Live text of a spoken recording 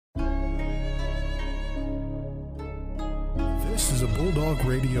This is a Bulldog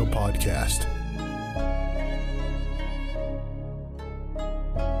Radio podcast.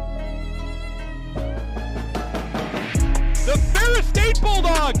 The Ferris State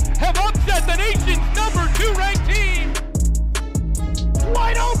Bulldogs have upset the nation's number 2 ranked team.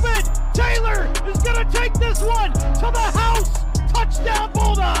 Wide open! Taylor is going to take this one to the house! Touchdown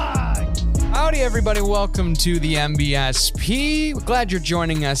Bulldogs! Howdy, everybody. Welcome to the MBSP. We're glad you're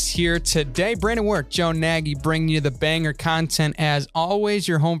joining us here today. Brandon Work, Joe Nagy, bringing you the banger content. As always,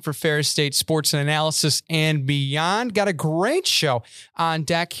 your home for Ferris State sports and analysis and beyond. Got a great show on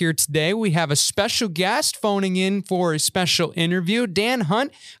deck here today. We have a special guest phoning in for a special interview. Dan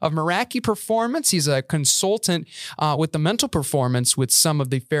Hunt of Meraki Performance. He's a consultant with the mental performance with some of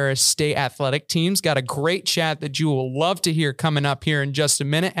the Ferris State athletic teams. Got a great chat that you will love to hear coming up here in just a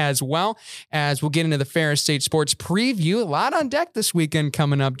minute, as well as we'll get into the Ferris State sports preview. A lot on deck this weekend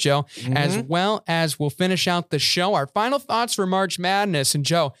coming up, Joe, as well as we'll finish out the show. Our final thoughts for March Madness. And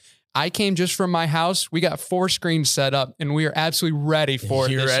Joe, I came just from my house. We got 4 screens set up, and we are absolutely ready for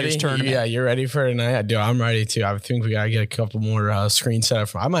this year's tournament. Yeah, you're ready for it tonight? I do. I'm ready too. I think we got to get a couple more screens set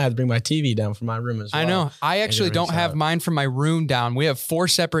up. I might have to bring my TV down from my room as well. I know. I actually don't have mine from my room down. We have 4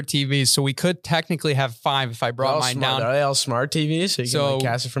 separate TVs, so we could technically have 5 if I brought mine down. Are they all smart TVs? So you can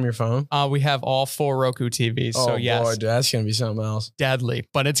cast it from your phone? We have all 4 Roku TVs. Oh, so yes. Boy, dude, that's going to be something else. Deadly.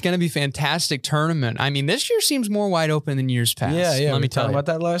 But it's going to be a fantastic tournament. I mean, this year seems more wide open than years past. Yeah. Let me tell you about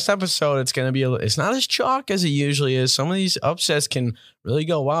that last episode. It's going to be it's not as chalk as it usually is. Some of these upsets can really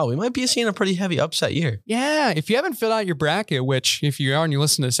go wild. We might be seeing a pretty heavy upset year. Yeah. If you haven't filled out your bracket, which if you are and you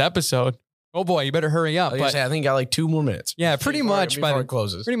listen to this episode, oh boy, you better hurry up. I think I got like 2 more minutes. Yeah, pretty much by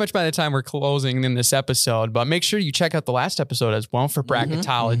the time we're closing in this episode. But make sure you check out the last episode as well for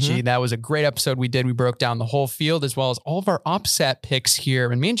bracketology. That was a great episode we did. We broke down the whole field as well as all of our upset picks here.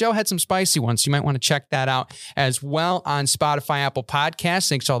 And me and Joe had some spicy ones. So you might want to check that out as well on Spotify, Apple Podcasts.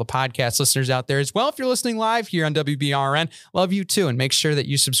 Thanks to all the podcast listeners out there as well. If you're listening live here on WBRN, love you too. And make sure that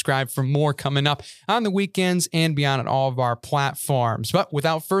you subscribe for more coming up on the weekends and beyond on all of our platforms. But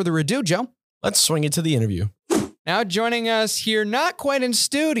without further ado, Joe, let's swing it to the interview. Now joining us here, not quite in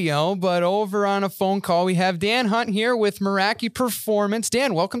studio, but over on a phone call, we have Dan Hunt here with Meraki Performance.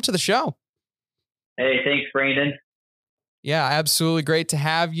 Dan, welcome to the show. Hey, thanks, Brandon. Yeah, absolutely. Great to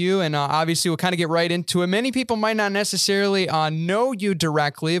have you. And obviously, we'll kind of get right into it. Many people might not necessarily know you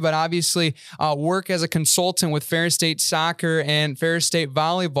directly, but obviously work as a consultant with Ferris State Soccer and Ferris State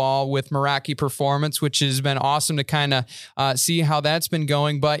Volleyball with Meraki Performance, which has been awesome to kind of see how that's been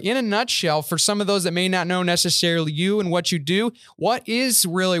going. But in a nutshell, for some of those that may not know necessarily you and what you do, what is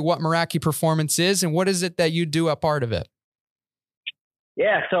really what Meraki Performance is, and what is it that you do a part of it?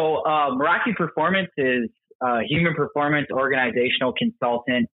 Yeah, so Meraki Performance is human performance organizational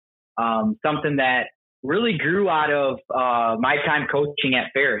consultant, something that really grew out of my time coaching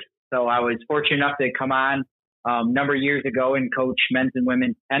at Ferris. So I was fortunate enough to come on a number of years ago and coach men's and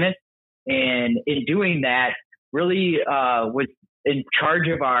women's tennis. And in doing that, really was in charge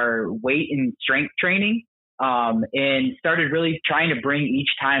of our weight and strength training, and started really trying to bring each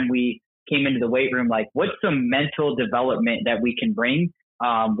time we came into the weight room, like what's some mental development that we can bring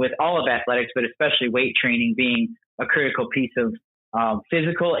with all of athletics, but especially weight training being a critical piece of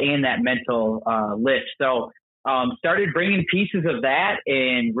physical and that mental lift. So started bringing pieces of that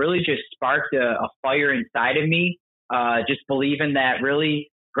and really just sparked a fire inside of me, just believing that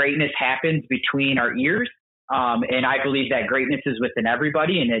really greatness happens between our ears. And I believe that greatness is within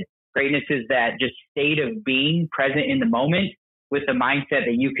everybody, and that greatness is that just state of being present in the moment with the mindset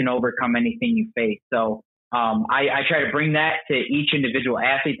that you can overcome anything you face. So I try to bring that to each individual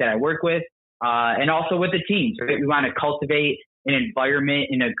athlete that I work with, and also with the teams. Right? We want to cultivate an environment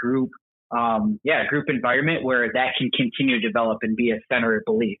in a group environment where that can continue to develop and be a center of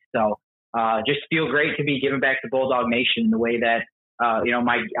belief. So just feel great to be giving back to Bulldog Nation in the way that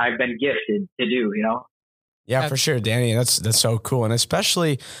I've been gifted to do. Yeah, for sure, Danny. That's so cool. And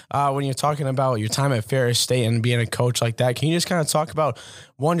especially when you're talking about your time at Ferris State and being a coach like that, can you just kind of talk about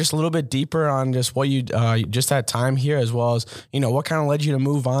just a little bit deeper on just what you just that time here, as well as, what kind of led you to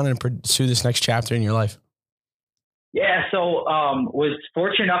move on and pursue this next chapter in your life? Yeah, so was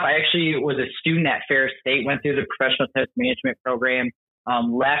fortunate enough. I actually was a student at Ferris State, went through the professional tennis management program,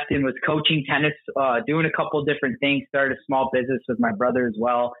 left and was coaching tennis, doing a couple of different things, started a small business with my brother as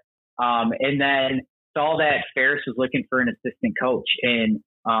well. And then saw that Ferris was looking for an assistant coach, and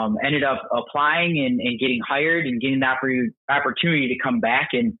ended up applying and getting hired and getting the opportunity to come back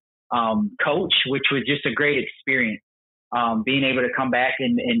and coach, which was just a great experience. Being able to come back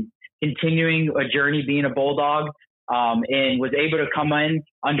and continuing a journey being a Bulldog, and was able to come in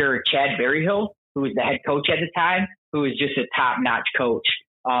under Chad Berryhill, who was the head coach at the time, who is just a top-notch coach,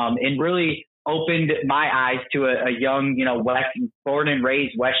 and really opened my eyes to a young, born and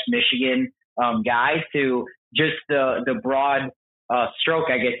raised West Michigan guy to just the broad stroke,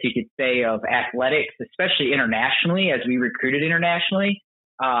 I guess you could say, of athletics, especially internationally, as we recruited internationally.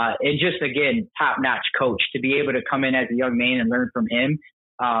 And just, again, top-notch coach to be able to come in as a young man and learn from him.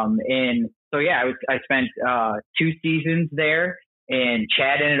 And so, yeah, I spent 2 seasons there, and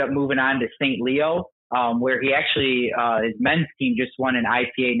Chad ended up moving on to St. Leo, where he actually, his men's team just won an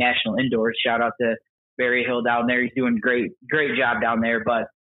IPA National Indoors. Shout out to Barry Hill down there. He's doing great job down there. But,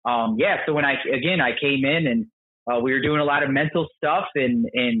 so when I came in and we were doing a lot of mental stuff, and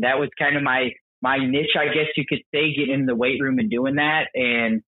that was kind of my niche, I guess you could say, getting in the weight room and doing that.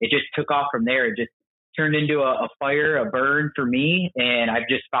 And it just took off from there. It just turned into a fire, a burn for me. And I've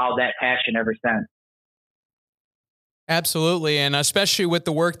just followed that passion ever since. Absolutely. And especially with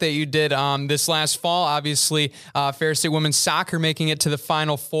the work that you did this last fall, obviously, Ferris State women's soccer making it to the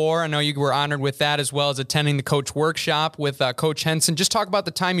Final Four. I know you were honored with that, as well as attending the coach workshop with Coach Henson. Just talk about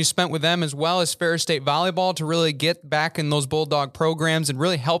the time you spent with them, as well as Ferris State volleyball, to really get back in those Bulldog programs and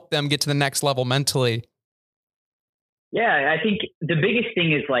really help them get to the next level mentally. Yeah, I think the biggest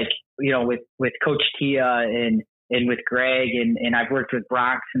thing is, with Coach Tia and with Greg, and I've worked with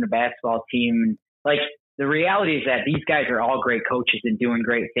Bronx and the basketball team. The reality is that these guys are all great coaches and doing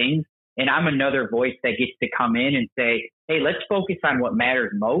great things. And I'm another voice that gets to come in and say, hey, let's focus on what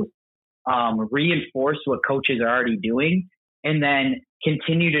matters most, reinforce what coaches are already doing, and then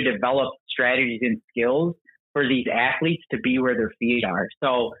continue to develop strategies and skills for these athletes to be where their feet are.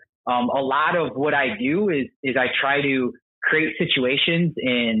 So a lot of what I do is I try to create situations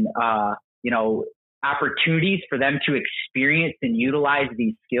and, opportunities for them to experience and utilize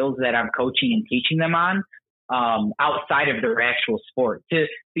these skills that I'm coaching and teaching them on outside of their actual sport, to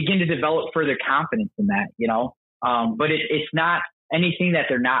begin to develop further confidence in that, but it's not anything that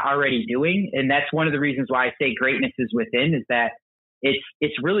they're not already doing. And that's one of the reasons why I say greatness is within, is that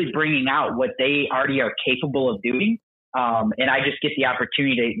it's really bringing out what they already are capable of doing. And I just get the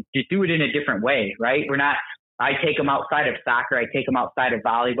opportunity to do it in a different way, right? I take them outside of soccer. I take them outside of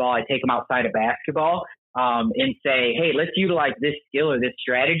volleyball. I take them outside of basketball, and say, hey, let's utilize this skill or this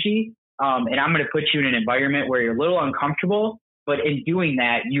strategy. And I'm going to put you in an environment where you're a little uncomfortable, but in doing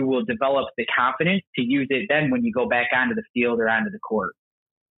that, you will develop the confidence to use it then when you go back onto the field or onto the court.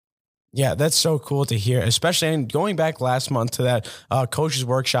 Yeah, that's so cool to hear, especially and going back last month to that coaches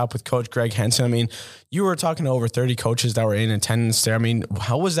workshop with Coach Greg Henson. I mean, you were talking to over 30 coaches that were in attendance there. I mean,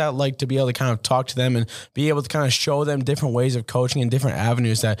 how was that like to be able to kind of talk to them and be able to kind of show them different ways of coaching and different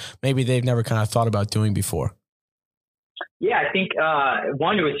avenues that maybe they've never kind of thought about doing before? Yeah, I think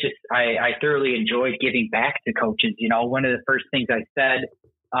one, it was just I thoroughly enjoyed giving back to coaches. One of the first things I said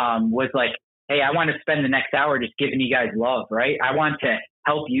was like, hey, I want to spend the next hour just giving you guys love, right? I want to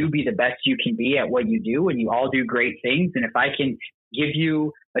help you be the best you can be at what you do, and you all do great things. And if I can give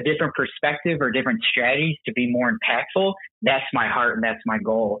you a different perspective or different strategies to be more impactful, that's my heart and that's my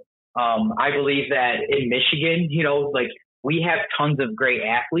goal. I believe that in Michigan, we have tons of great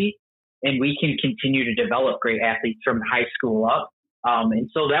athletes, and we can continue to develop great athletes from high school up. And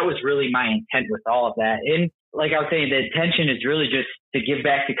so that was really my intent with all of that. And like I was saying, the intention is really just to give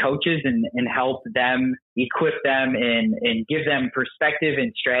back to coaches and help them, equip them, and give them perspective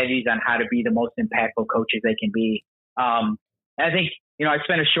and strategies on how to be the most impactful coaches they can be. And I think, I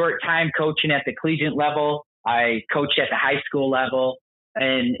spent a short time coaching at the collegiate level. I coached at the high school level.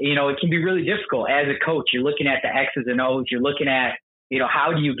 And, it can be really difficult as a coach. You're looking at the X's and O's. You're looking at,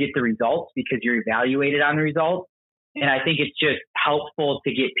 how do you get the results, because you're evaluated on the results. And I think it's just helpful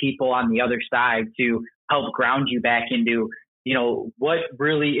to get people on the other side to help ground you back into, what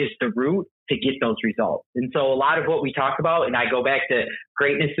really is the root to get those results. And so a lot of what we talk about, and I go back to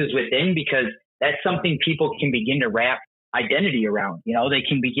greatness is within, because that's something people can begin to wrap identity around. They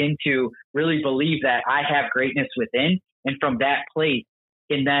can begin to really believe that I have greatness within, and from that place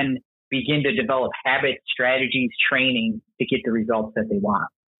can then begin to develop habits, strategies, training to get the results that they want.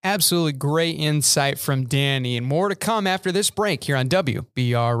 Absolutely great insight from Danny, and more to come after this break here on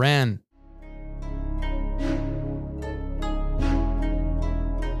WBRN.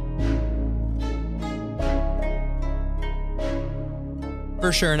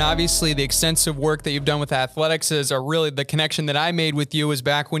 For sure. And obviously the extensive work that you've done with athletics is really the connection that I made with you was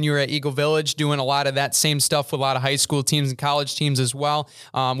back when you were at Eagle Village doing a lot of that same stuff with a lot of high school teams and college teams as well,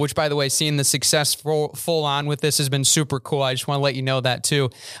 which, by the way, seeing the success full on with this has been super cool. I just want to let you know that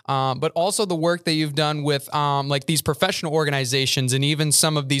too. But also the work that you've done with like these professional organizations and even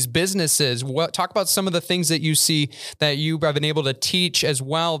some of these businesses. Talk about some of the things that you see that you have been able to teach as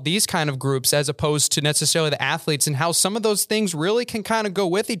well, these kind of groups, as opposed to necessarily the athletes, and how some of those things really can kind of go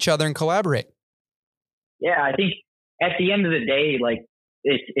with each other and collaborate. Yeah, I think at the end of the day, like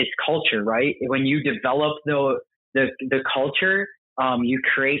it's culture, right? When you develop the culture, you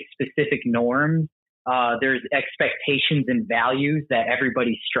create specific norms. There's expectations and values that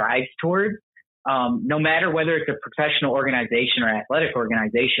everybody strives towards. No matter whether it's a professional organization or athletic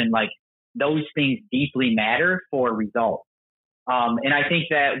organization, like those things deeply matter for results. And I think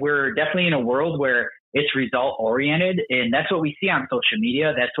that we're definitely in a world where it's result oriented, and that's what we see on social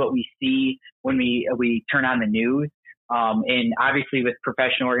media. That's what we see when we turn on the news. And obviously with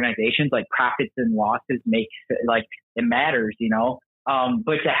professional organizations, like profits and losses it matters, you know.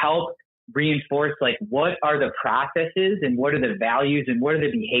 But to help reinforce like what are the processes and what are the values and what are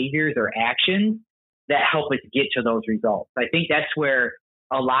the behaviors or actions that help us get to those results. I think that's where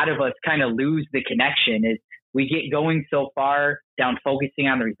a lot of us kind of lose the connection. Is we get going so far down focusing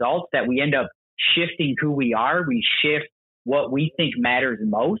on the results that we end up shifting who we are. We shift what we think matters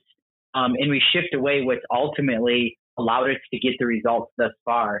most. And we shift away what's ultimately allowed us to get the results thus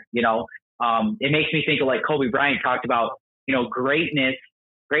far. You know, it makes me think of like Kobe Bryant talked about, you know, greatness.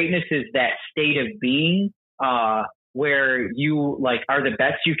 Greatness is that state of being, where you like are the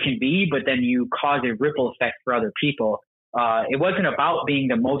best you can be, but then you cause a ripple effect for other people. It wasn't about being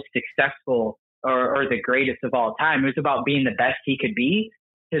the most successful or the greatest of all time. It was about being the best he could be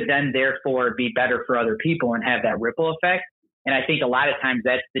to then therefore be better for other people and have that ripple effect. And I think a lot of times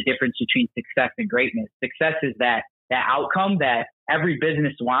that's the difference between success and greatness. Success is that outcome that every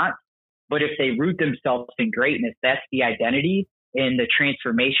business wants, but if they root themselves in greatness, that's the identity and the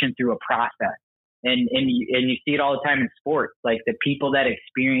transformation through a process. And you see it all the time in sports. Like the people that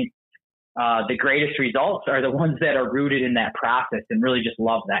experience the greatest results are the ones that are rooted in that process and really just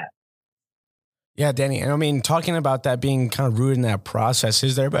love that. Yeah, Danny. And I mean, talking about that being kind of rooted in that process,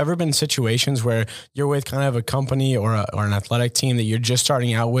 has there ever been situations where you're with kind of a company or an athletic team that you're just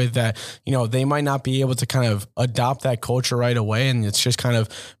starting out with that, you know, they might not be able to kind of adopt that culture right away, and it's just kind of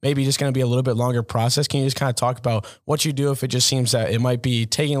maybe just going to be a little bit longer process? Can you just kind of talk about what you do if it just seems that it might be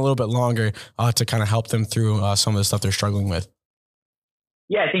taking a little bit longer to kind of help them through some of the stuff they're struggling with?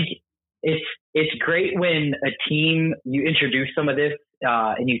 Yeah, I think it's great when a team, you introduce some of this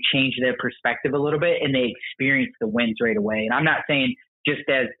and you change their perspective a little bit and they experience the wins right away. And I'm not saying just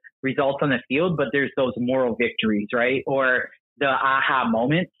as results on the field, but there's those moral victories, right? Or the aha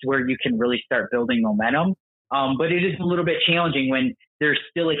moments where you can really start building momentum. But it is a little bit challenging when they're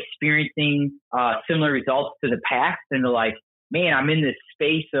still experiencing similar results to the past and they're like, man, I'm in this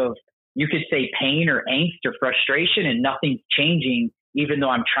space of, you could say pain or angst or frustration and nothing's changing, even though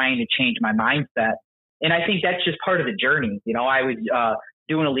I'm trying to change my mindset. And I think that's just part of the journey. You know, I was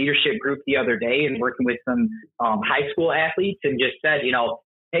doing a leadership group the other day and working with some high school athletes and just said, you know,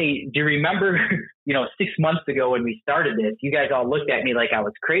 hey, do you remember, 6 months ago when we started this, you guys all looked at me like I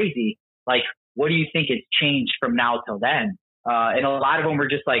was crazy. Like, what do you think has changed from now till then? And a lot of them were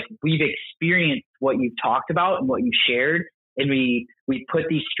just like, we've experienced what you've talked about and what you shared. And we put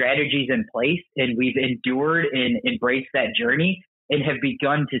these strategies in place and we've endured and embraced that journey and have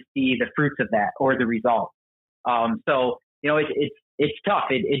begun to see the fruits of that or the results. So, it's tough.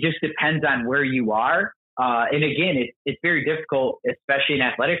 It just depends on where you are. And again, it's very difficult, especially in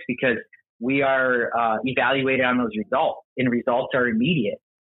athletics, because we are evaluated on those results and results are immediate.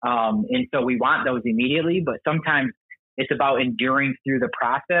 And so we want those immediately, but sometimes it's about enduring through the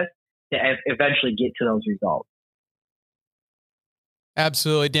process to eventually get to those results.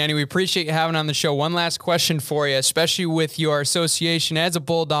 Absolutely, Danny. We appreciate you having on the show. One last question for you, especially with your association as a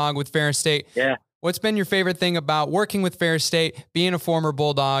Bulldog with Ferris State. Yeah. What's been your favorite thing about working with Ferris State, being a former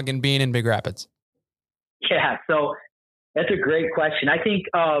Bulldog, and being in Big Rapids? Yeah, so that's a great question. I think,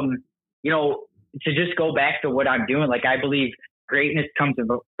 to just go back to what I'm doing, like I believe greatness comes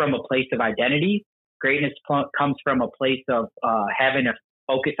from a place of identity. Greatness comes from a place of having a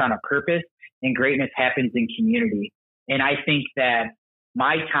focus on a purpose, and greatness happens in community. And I think that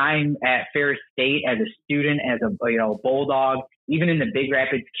my time at Ferris State as a student, as a Bulldog, even in the Big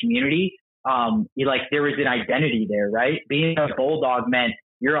Rapids community, there was an identity there, right? Being a Bulldog meant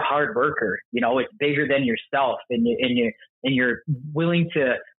you're a hard worker. It's bigger than yourself, and you're willing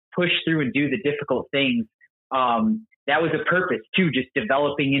to push through and do the difficult things that that was a purpose too, just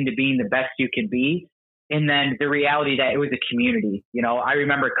developing into being the best you can be. And then the reality that it was a community. You know, I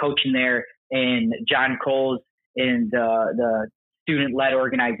remember coaching there, and John Coles and the student-led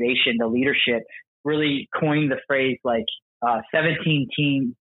organization, the leadership, really coined the phrase like 17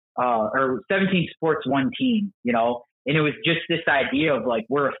 teams or 17 sports, one team, you know, and it was just this idea of like,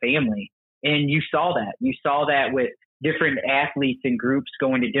 we're a family. And you saw that with different athletes and groups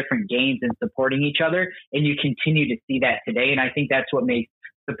going to different games and supporting each other. And you continue to see that today. And I think that's what makes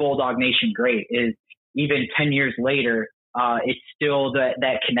the Bulldog Nation great, is even 10 years later, it's still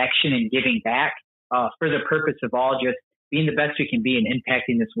that connection and giving back for the purpose of all just being the best we can be and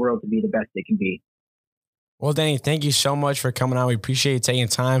impacting this world to be the best it can be. Well, Danny, thank you so much for coming on. We appreciate you taking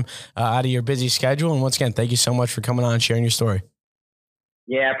time out of your busy schedule. And once again, thank you so much for coming on and sharing your story.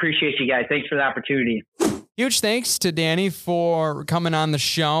 Yeah, I appreciate you guys. Thanks for the opportunity. Huge thanks to Danny for coming on the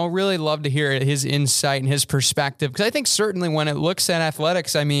show. Really love to hear his insight and his perspective, because I think certainly when it looks at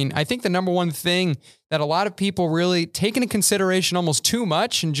athletics, I mean, I think the number one thing that a lot of people really take into consideration almost too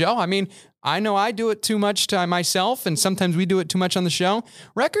much, and Joe, I mean, I know I do it too much to myself, and sometimes we do it too much on the show.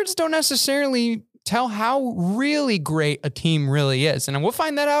 Records don't necessarily tell how really great a team really is. And we'll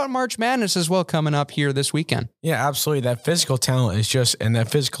find that out in March Madness as well, coming up here this weekend. Yeah, absolutely. That physical talent is just, and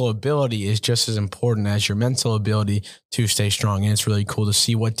that physical ability is just as important as your mental ability to stay strong. And it's really cool to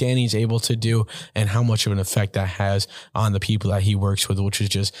see what Danny's able to do and how much of an effect that has on the people that he works with, which is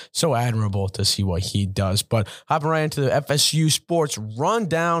just so admirable to see what he does. But hopping right into the FSU sports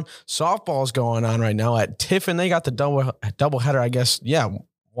rundown, softball's going on right now at Tiffin. They got the double header, I guess. Yeah.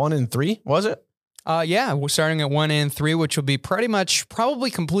 1 and 3, was it? Yeah, we're starting at 1 and 3, which will be pretty much probably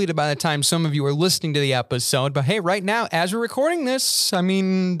completed by the time some of you are listening to the episode. But hey, right now, as we're recording this, I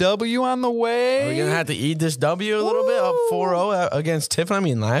mean, W on the way. Are we going to have to eat this W a little bit, up 4-0 against Tiffin? I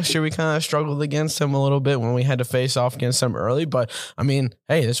mean, last year we kind of struggled against them a little bit when we had to face off against them early. But I mean,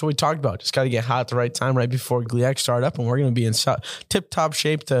 hey, this is what we talked about. Just got to get hot at the right time right before GLIAC start up, and we're going to be in tip-top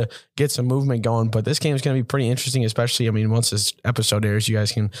shape to get some movement going. But this game is going to be pretty interesting, especially, I mean, once this episode airs, you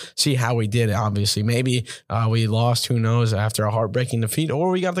guys can see how we did, obviously. Maybe we lost, who knows, after a heartbreaking defeat, or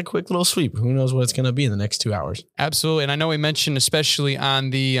we got the quick little sweep. Who knows what it's going to be in the next 2 hours. Absolutely. And I know we mentioned, especially on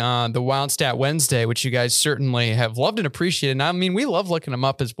the Wild Stat Wednesday, which you guys certainly have loved and appreciated. And I mean, we love looking them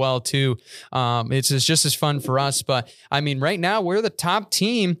up as well, too. It's just as fun for us. But I mean, right now, we're the top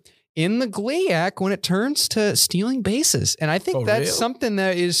team in the GLIAC when it turns to stealing bases. And I think that's something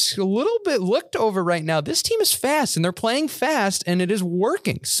that is a little bit looked over right now. This team is fast, and they're playing fast, and it is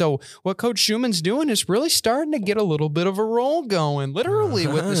working. So what Coach Schumann's doing is really starting to get a little bit of a roll going, literally,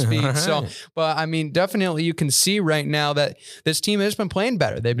 with the speed. So, but I mean, definitely you can see right now that this team has been playing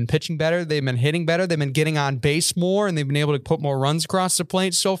better. They've been pitching better. They've been hitting better. They've been getting on base more, and they've been able to put more runs across the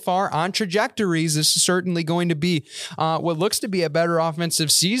plate so far on trajectories. This is certainly going to be what looks to be a better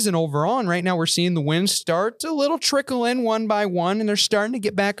offensive season overall. And right now we're seeing the wins start to a little trickle in one by one, and they're starting to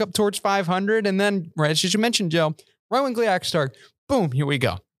get back up towards 500. And then, right as you mentioned, Joe, right when GLIAC start, boom, here we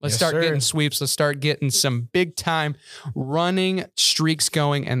go. Let's start getting sweeps. Let's start getting some big time running streaks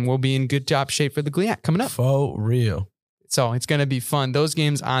going, and we'll be in good top shape for the GLIAC coming up. For real. So it's going to be fun. Those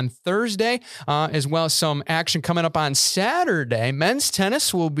games on Thursday, as well as some action coming up on Saturday. Men's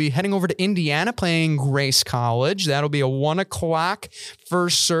tennis will be heading over to Indiana, playing Grace College. That'll be a 1 o'clock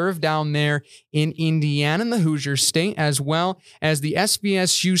first serve down there in Indiana in the Hoosier State, as well as the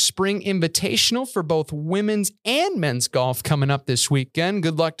SVSU Spring Invitational for both women's and men's golf coming up this weekend.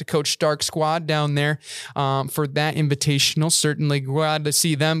 Good luck to Coach Stark's squad down there for that invitational. Certainly glad to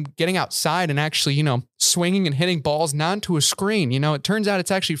see them getting outside and actually, swinging and hitting balls not to a screen. It turns out it's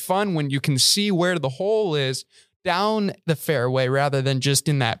actually fun when you can see where the hole is down the fairway rather than just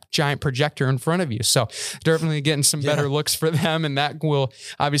in that giant projector in front of you. So definitely getting some better looks for them. And that will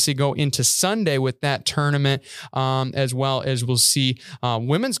obviously go into Sunday with that tournament, as well as we'll see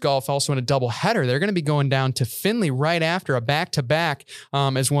women's golf also in a double header. They're going to be going down to Findlay right after a back-to-back,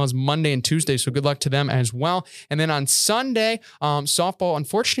 as well as Monday and Tuesday. So good luck to them as well. And then on Sunday, softball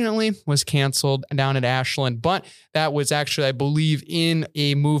unfortunately was canceled down at Ashland, but that was actually, I believe, in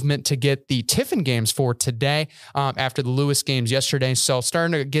a movement to get the Tiffin games for today. After the Lewis games yesterday. So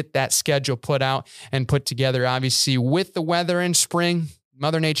starting to get that schedule put out and put together, obviously with the weather in spring.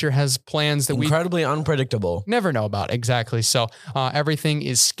 Mother Nature has plans that incredibly unpredictable. Never know about. Exactly. So everything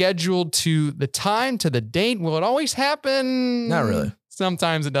is scheduled to the time, to the date. Will it always happen? Not really.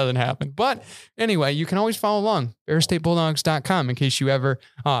 Sometimes it doesn't happen. But anyway, you can always follow along. FerrisStateBulldogs.com in case you ever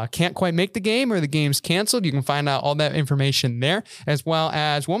can't quite make the game or the game's canceled. You can find out all that information there, as well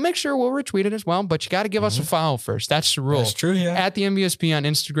as we'll make sure we'll retweet it as well. But you got to give us a follow first. That's the rule. That's true, yeah. At the MBSP on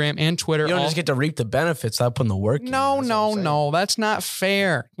Instagram and Twitter. You don't just get to reap the benefits without putting the work in. No. That's not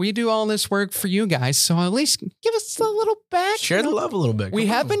fair. We do all this work for you guys. So at least give us a little back. Share the love a little bit. We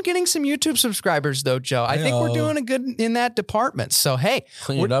have been getting some YouTube subscribers though, Joe. I think we're doing a good in that department. So, hey.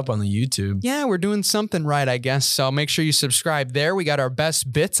 Clean it up on the YouTube. Yeah, we're doing something right, I guess. So make sure you subscribe there. We got our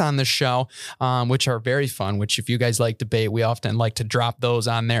best bits on the show, which are very fun, which if you guys like debate, we often like to drop those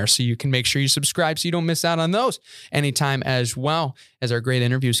on there. So you can make sure you subscribe so you don't miss out on those anytime, as well as our great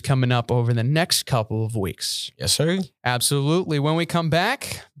interviews coming up over the next couple of weeks. Yes, sir. Absolutely. When we come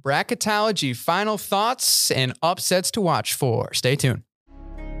back, bracketology, final thoughts and upsets to watch for. Stay tuned.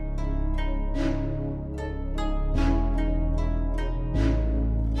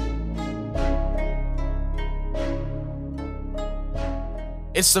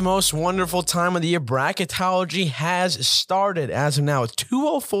 It's the most wonderful time of the year. Bracketology has started as of now. It's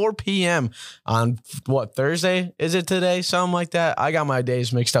 2:04 p.m. on Thursday? Is it today? Something like that. I got my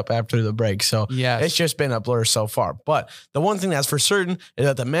days mixed up after the break, so yes. It's just been a blur so far. But the one thing that's for certain is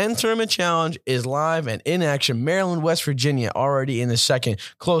that the men's tournament challenge is live and in action. Maryland, West Virginia already in the second.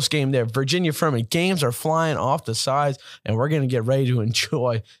 Close game there. Virginia Furman. Games are flying off the sides, and we're going to get ready to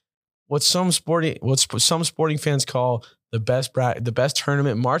enjoy what some sporting fans call the best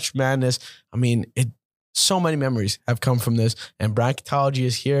tournament, March Madness. I mean, so many memories have come from this, and bracketology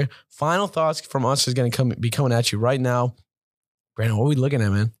is here. Final thoughts from us is going to be coming at you right now. Brandon, what are we looking at,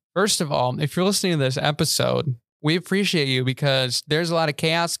 man? First of all, if you're listening to this episode, we appreciate you because there's a lot of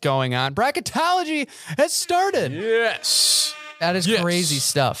chaos going on. Bracketology has started. Yes. That is crazy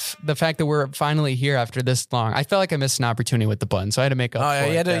stuff. The fact that we're finally here after this long. I felt like I missed an opportunity with the button, so I had to make up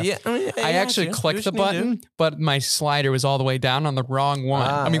for it. I actually clicked the button, but my slider was all the way down on the wrong one.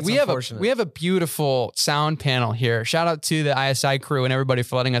 I mean, we have a beautiful sound panel here. Shout out to the ISI crew and everybody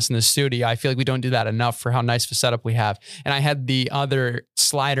for letting us in the studio. I feel like we don't do that enough for how nice of a setup we have. And I had the other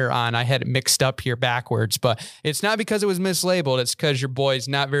slider on. I had it mixed up here backwards, but it's not because it was mislabeled. It's because your boy's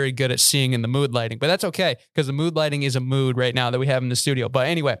not very good at seeing in the mood lighting, but that's okay because the mood lighting is a mood right now that we have in the studio. But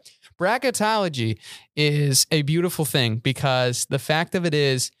anyway, bracketology is a beautiful thing because the fact of it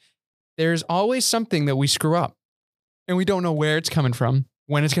is there's always something that we screw up and we don't know where it's coming from,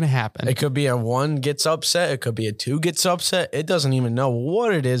 when it's going to happen. It could be a 1 gets upset. It could be a 2 gets upset. It doesn't even know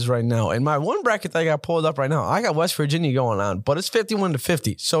what it is right now. In my one bracket that I got pulled up right now, I got West Virginia going on, but it's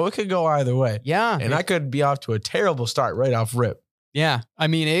 51-50. So it could go either way. Yeah. And I could be off to a terrible start right off rip. Yeah. I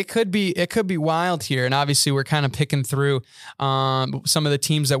mean, it could be wild here. And obviously we're kind of picking through some of the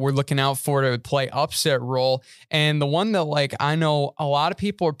teams that we're looking out for to play upset role. And the one that I know a lot of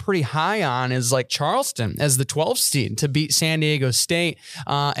people are pretty high on is Charleston as the 12th seed to beat San Diego State.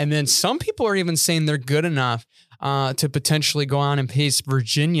 And then some people are even saying they're good enough to potentially go on and pace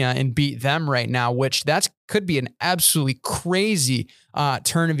Virginia and beat them right now, which could be an absolutely crazy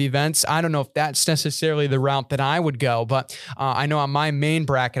turn of events. I don't know if that's necessarily the route that I would go, but I know on my main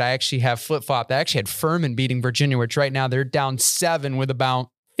bracket, I actually have flip-flopped. I actually had Furman beating Virginia, which right now they're down 7 with about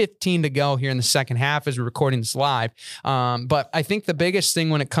 15 to go here in the second half as we're recording this live. But I think the biggest thing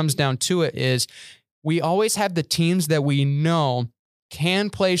when it comes down to it is we always have the teams that we know can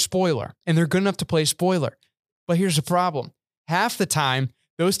play spoiler, and they're good enough to play spoiler. But here's the problem. Half the time,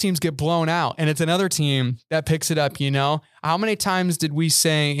 those teams get blown out, and it's another team that picks it up, How many times did we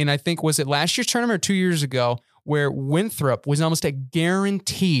say, and I think, was it last year's tournament or 2 years ago, where Winthrop was almost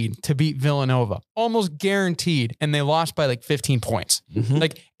guaranteed to beat Villanova? Almost guaranteed, and they lost by 15 points. Mm-hmm.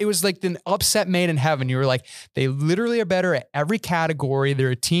 It was the upset made in heaven. You were they literally are better at every category.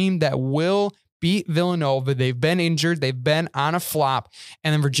 They're a team that will beat Villanova. They've been injured. They've been on a flop,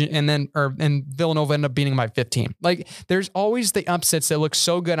 and then Villanova ended up beating them by 15. There's always the upsets that look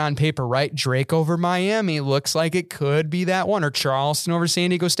so good on paper, right? Drake over Miami looks like it could be that one, or Charleston over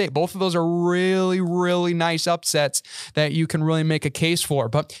San Diego State. Both of those are really, really nice upsets that you can really make a case for.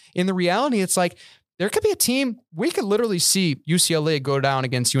 But in the reality, it's there could be a team, we could literally see UCLA go down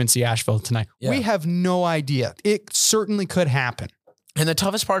against UNC Asheville tonight. Yeah. We have no idea. It certainly could happen. And the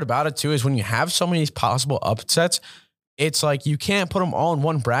toughest part about it, too, is when you have so many possible upsets, it's you can't put them all in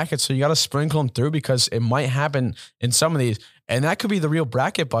one bracket. So you got to sprinkle them through because it might happen in some of these. And that could be the real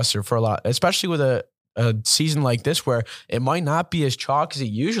bracket buster for a lot, especially with a season like this where it might not be as chalk as it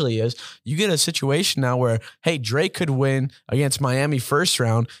usually is. You get a situation now where, hey, Drake could win against Miami first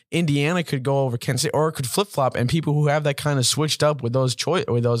round, Indiana could go over Kansas State, or it could flip flop, and people who have that kind of switched up with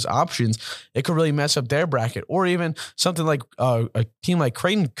those options, it could really mess up their bracket. Or even something like a team like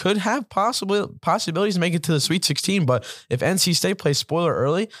Creighton could have possibilities to make it to the Sweet 16, but if NC State plays spoiler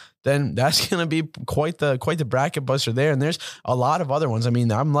early, then that's going to be quite the bracket buster there. And there's a lot of other ones. I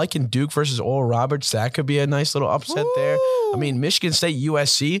mean, I'm liking Duke versus Oral Roberts. That could be a nice little upset there. I mean, Michigan State,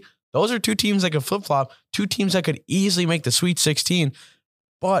 USC, those are two teams that could flip-flop, two teams that could easily make the Sweet 16.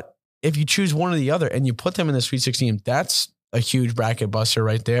 But if you choose one or the other and you put them in the Sweet 16, that's a huge bracket buster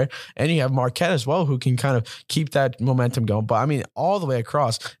right there. And you have Marquette as well, who can kind of keep that momentum going. But I mean, all the way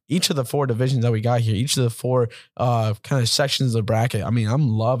across each of the four divisions that we got here, each of the four kind of sections of the bracket. I mean, I'm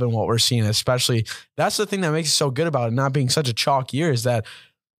loving what we're seeing, especially that's the thing that makes it so good about it not being such a chalk year, is that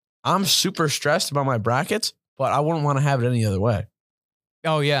I'm super stressed about my brackets, but I wouldn't want to have it any other way.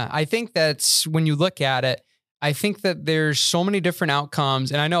 Oh yeah. I think that's when you look at it, I think that there's so many different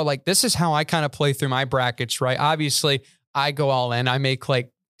outcomes. And I know like, this is how I kind of play through my brackets, right? Obviously I go all in. I make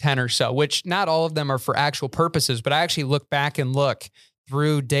like 10 or so, which not all of them are for actual purposes, but I actually look back and look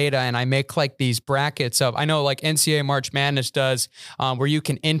through data and I make like these brackets of, I know like NCAA March Madness does, where you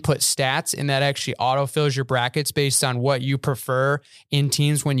can input stats and that actually autofills your brackets based on what you prefer in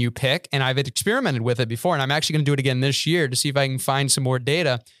teams when you pick. And I've experimented with it before, and I'm actually going to do it again this year to see if I can find some more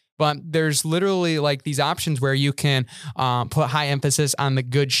data. But there's literally like these options where you can put high emphasis on the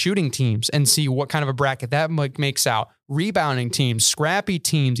good shooting teams and see what kind of a bracket that makes out. Rebounding teams, scrappy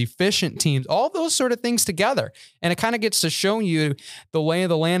teams, efficient teams, all those sort of things together. And it kind of gets to show you the lay of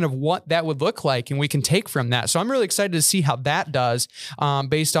the land of what that would look like. And we can take from that. So I'm really excited to see how that does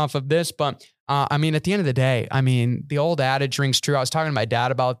based off of this. But I mean, at the end of the day, I mean, the old adage rings true. I was talking to my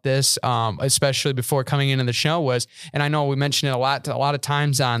dad about this, especially before coming into the show was, and I know we mentioned it a lot of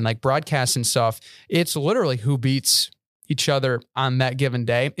times on like broadcasts and stuff. It's literally who beats each other on that given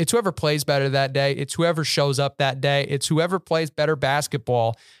day. It's whoever plays better that day. It's whoever shows up that day. It's whoever plays better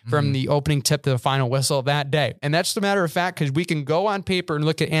basketball from the opening tip to the final whistle that day. And that's the matter of fact, because we can go on paper and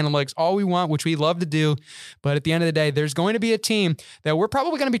look at analytics all we want, which we love to do. But at the end of the day, there's going to be a team that we're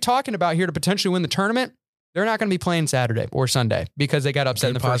probably going to be talking about here to potentially win the tournament. They're not going to be playing Saturday or Sunday because they got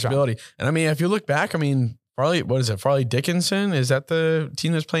upset in the first round. And I mean, if you look back, I mean, Farley Dickinson? Is that the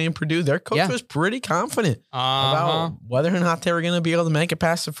team that's playing Purdue? Their coach was pretty confident about whether or not they were going to be able to make it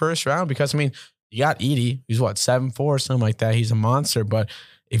past the first round. Because, I mean, you got Edey, who's 7'4", something like that. He's a monster. But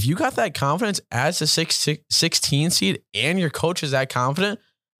if you got that confidence as a 16 seed and your coach is that confident,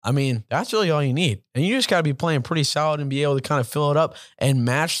 I mean, that's really all you need. And you just got to be playing pretty solid and be able to kind of fill it up and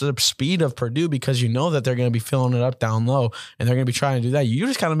match the speed of Purdue, because you know that they're going to be filling it up down low and they're going to be trying to do that. You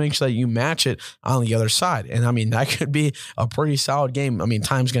just got to make sure that you match it on the other side. And I mean, that could be a pretty solid game. I mean,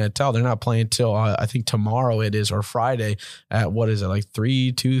 time's going to tell. They're not playing till I think tomorrow it is, or Friday at like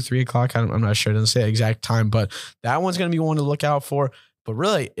 3 o'clock. I'm not sure. It doesn't say the exact time, but that one's going to be one to look out for. But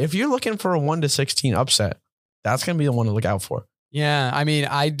really, if you're looking for a 1-16 upset, that's going to be the one to look out for. Yeah, I mean,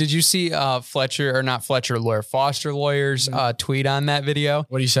 did you see Foster Lawyer's tweet on that video?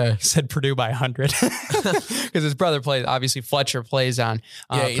 What do you say? He said Purdue by 100 because his brother plays. Obviously, Fletcher plays on.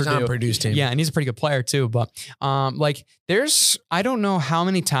 He's on Purdue's team. Yeah, and he's a pretty good player too. But like, I don't know how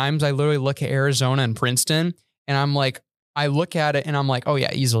many times I literally look at Arizona and Princeton, and I'm like, I look at it and I'm like, oh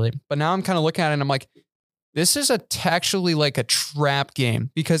yeah, easily. But now I'm kind of looking at it and I'm like, this is actually like a trap game,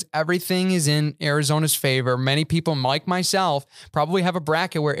 because everything is in Arizona's favor. Many people, like myself, probably have a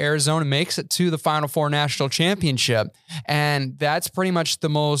bracket where Arizona makes it to the Final Four national championship. And that's pretty much the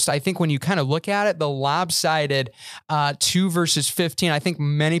most, I think when you kind of look at it, the lopsided 2 versus 15. I think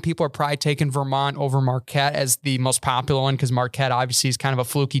many people are probably taking Vermont over Marquette as the most popular one, because Marquette obviously is kind of a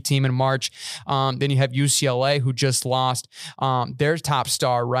fluky team in March. Then you have UCLA, who just lost their top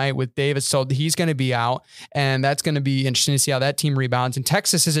star, right, with Davis. So he's going to be out. And that's going to be interesting to see how that team rebounds. And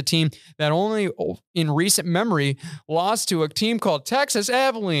Texas is a team that only in recent memory lost to a team called Texas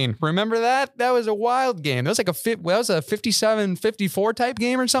Abilene. Remember that? That was a wild game. That was like a 57-54 type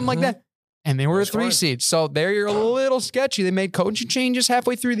game or something like that. And they were a 3 seed. So they're a little sketchy. They made coaching changes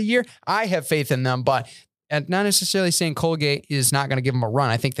halfway through the year. I have faith in them, but and not necessarily saying Colgate is not going to give them a run.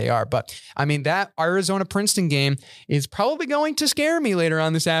 I think they are. But I mean, that Arizona-Princeton game is probably going to scare me later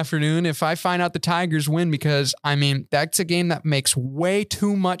on this afternoon if I find out the Tigers win, because I mean, that's a game that makes way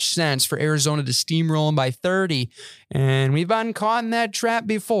too much sense for Arizona to steamroll them by 30. And we've been caught in that trap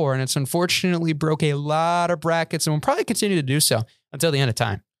before. And it's unfortunately broke a lot of brackets and will probably continue to do so until the end of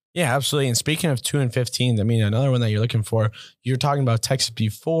time. Yeah, absolutely. And speaking of 2-15, I mean, another one that you're looking for, you're talking about Texas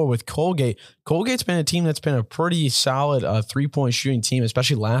before with Colgate. Colgate's been a team that's been a pretty solid 3-point shooting team,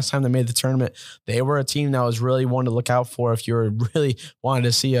 especially last time they made the tournament. They were a team that was really one to look out for if you're really wanted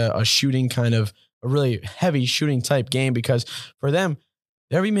to see a shooting kind of a really heavy shooting type game, because for them,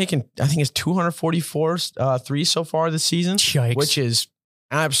 they'll be making, I think it's 244 threes so far this season, Yikes. which is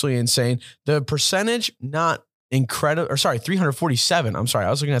absolutely insane. The percentage, not incredible, or sorry, 347. I'm sorry. I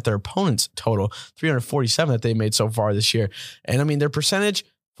was looking at their opponent's total, 347 that they made so far this year. And I mean, their percentage,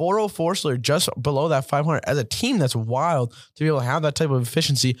 404, so they're just below that 500. As a team, that's wild to be able to have that type of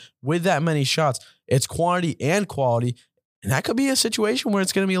efficiency with that many shots. It's quantity and quality. And that could be a situation where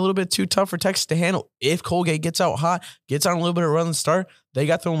it's going to be a little bit too tough for Texas to handle. If Colgate gets out hot, gets on a little bit of a run and start, they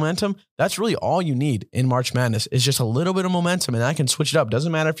got the momentum. That's really all you need in March Madness is just a little bit of momentum, and that can switch it up.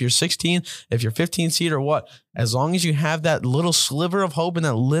 Doesn't matter if you're 16, if you're 15 seed or what. As long as you have that little sliver of hope and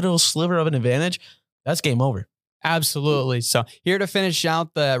that little sliver of an advantage, that's game over. Absolutely. So here to finish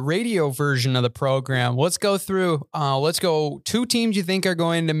out the radio version of the program, let's go through, two teams you think are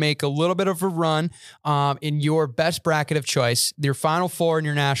going to make a little bit of a run in your best bracket of choice, your Final Four and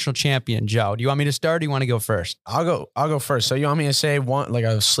your national champion. Joe, do you want me to start or do you want to go first? I'll go first. So you want me to say one, like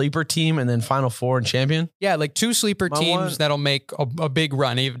a sleeper team and then Final Four and champion? Yeah, like two sleeper teams that'll make a big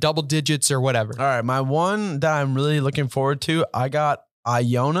run, even double digits or whatever. All right. My one that I'm really looking forward to, I got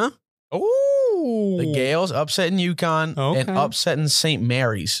Iona. The Gales upsetting UConn and upsetting St.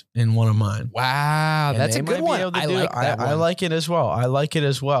 Mary's in one of mine. Wow, that's a good one. I like it as well.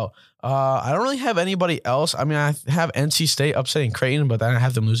 I don't really have anybody else. I mean, I have NC State upsetting Creighton, but then I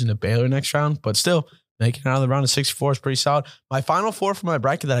have them losing to Baylor next round. But still, making it out of the round of 64 is pretty solid. My Final Four for my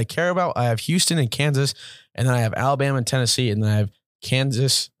bracket that I care about, I have Houston and Kansas, and then I have Alabama and Tennessee, and then I have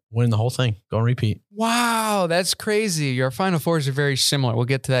Kansas winning the whole thing. Go and repeat. Wow, that's crazy. Your Final Fours are very similar. We'll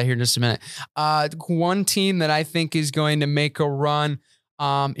get to that here in just a minute. One team that I think is going to make a run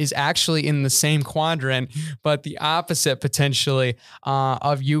is actually in the same quadrant, but the opposite potentially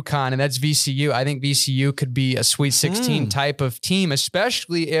of UConn, and that's VCU. I think VCU could be a Sweet 16 type of team,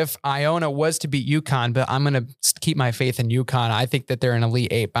 especially if Iona was to beat UConn, but I'm going to keep my faith in UConn. I think that they're an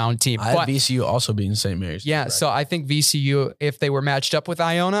Elite Eight bound team. I have VCU also beating St. Mary's. Yeah, so I think VCU, if they were matched up with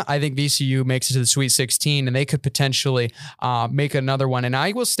Iona, I think VCU makes it to the Sweet 16, and they could potentially make another one. And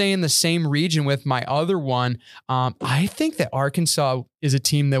I will stay in the same region with my other one. I think that Arkansas is a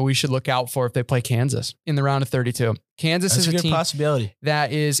team that we should look out for if they play Kansas in the round of 32. Kansas is a team possibility.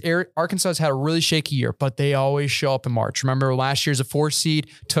 That is, Arkansas has had a really shaky year, but they always show up in March. Remember last year's a 4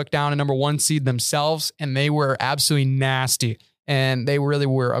 seed, took down a number 1 seed themselves, and they were absolutely nasty. And they really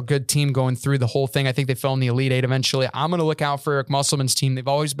were a good team going through the whole thing. I think they fell in the Elite Eight eventually. I'm going to look out for Eric Musselman's team. They've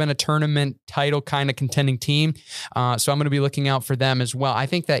always been a tournament title kind of contending team. So I'm going to be looking out for them as well. I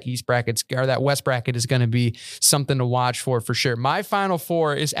think that that West bracket is going to be something to watch for sure. My Final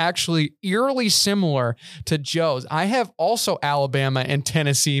Four is actually eerily similar to Joe's. I have also Alabama and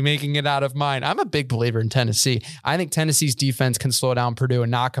Tennessee making it out of mine. I'm a big believer in Tennessee. I think Tennessee's defense can slow down Purdue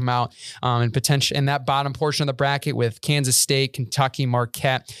and knock them out and potentially in that bottom portion of the bracket with Kansas State, Kentucky,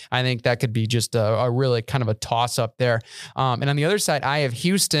 Marquette. I think that could be just a really kind of a toss up there. And on the other side, I have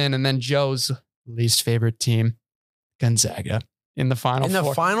Houston and then Joe's least favorite team, Gonzaga. In the Final Four. In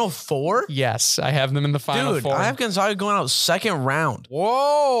the Final Four? Yes, I have them in the Final Four. I have Gonzaga going out second round.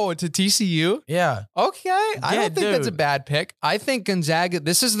 Whoa, to TCU? Yeah. Okay. I don't think that's a bad pick. I think Gonzaga,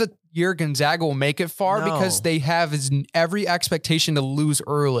 this is the year Gonzaga will make it far because they have every expectation to lose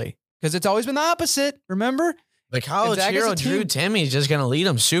early. Because it's always been the opposite, remember? The college hero, Drew Timme, is just going to lead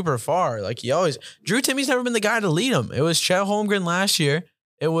them super far. Like Drew Timme's never been the guy to lead them. It was Chet Holmgren last year.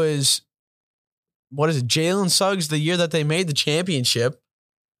 It was, Jalen Suggs the year that they made the championship.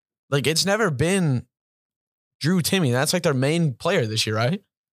 Like, it's never been Drew Timme. That's like their main player this year, right?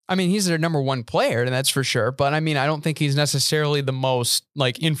 I mean, he's their number 1 player, and that's for sure. But I mean, I don't think he's necessarily the most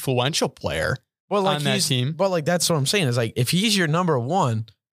influential player on that team. But that's what I'm saying is if he's your number 1,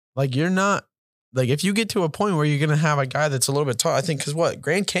 you're not. If you get to a point where you're going to have a guy that's a little bit tall, I think, because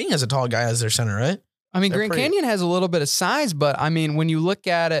Grand Canyon has a tall guy as their center, right? I mean, Grand Canyon has a little bit of size, but I mean, when you look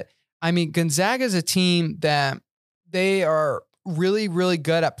at it, I mean, Gonzaga is a team that they are really, really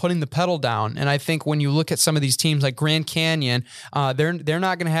good at putting the pedal down. And I think when you look at some of these teams like Grand Canyon, they're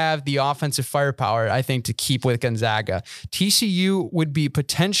not going to have the offensive firepower, I think, to keep with Gonzaga. TCU would be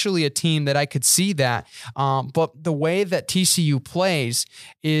potentially a team that I could see that. But the way that TCU plays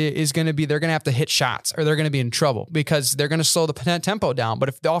is going to be, they're going to have to hit shots or they're going to be in trouble because they're going to slow the tempo down. But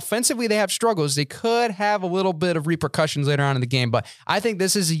if offensively they have struggles, they could have a little bit of repercussions later on in the game. But I think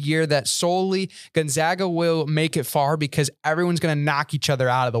this is a year that solely Gonzaga will make it far because everyone everyone's going to knock each other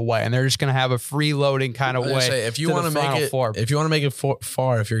out of the way, and they're just going to have a freeloading kind of way. Say, if you want to make it, four. if you want to make it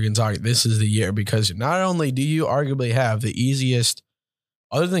far, if you're Gonzaga, this is the year, because not only do you arguably have the easiest,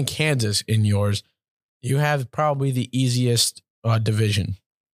 other than Kansas in yours, you have probably the easiest division.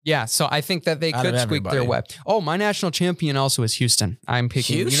 Yeah, so I think that they could squeak their way. Oh, my national champion also is Houston. I'm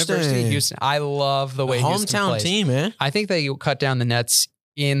picking University of Houston. I love the way Houston plays. Hometown team, man. I think they cut down the Nets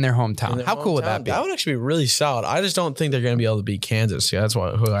in their hometown. How cool would that be? That would actually be really solid. I just don't think they're going to be able to beat Kansas. Yeah, that's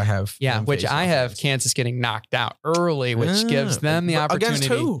who I have. Yeah, which I have Kansas getting knocked out early, which gives them the opportunity. Against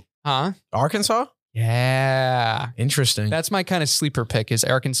who? Huh? Arkansas? Yeah. Interesting. That's my kind of sleeper pick is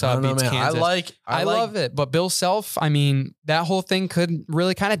Arkansas beats Kansas. I love it. But Bill Self, I mean, that whole thing could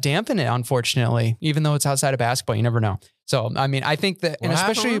really kind of dampen it, unfortunately, even though it's outside of basketball. You never know. So, I mean, I think that, and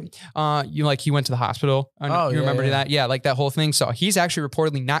especially, he went to the hospital. You remember that? Yeah, like that whole thing. So he's actually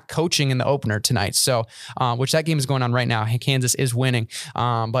reportedly not coaching in the opener tonight. So, which that game is going on right now. Kansas is winning,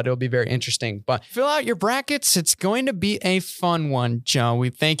 but it'll be very interesting. But fill out your brackets. It's going to be a fun one, Joe. We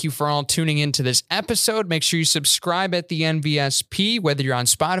thank you for all tuning into this episode. Make sure you subscribe at the NVSP, whether you're on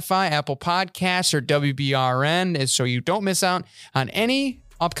Spotify, Apple Podcasts, or WBRN, so you don't miss out on any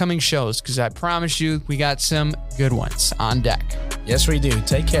upcoming shows, because I promise you we got some good ones on deck. Yes, we do.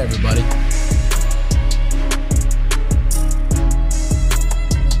 Take care, everybody.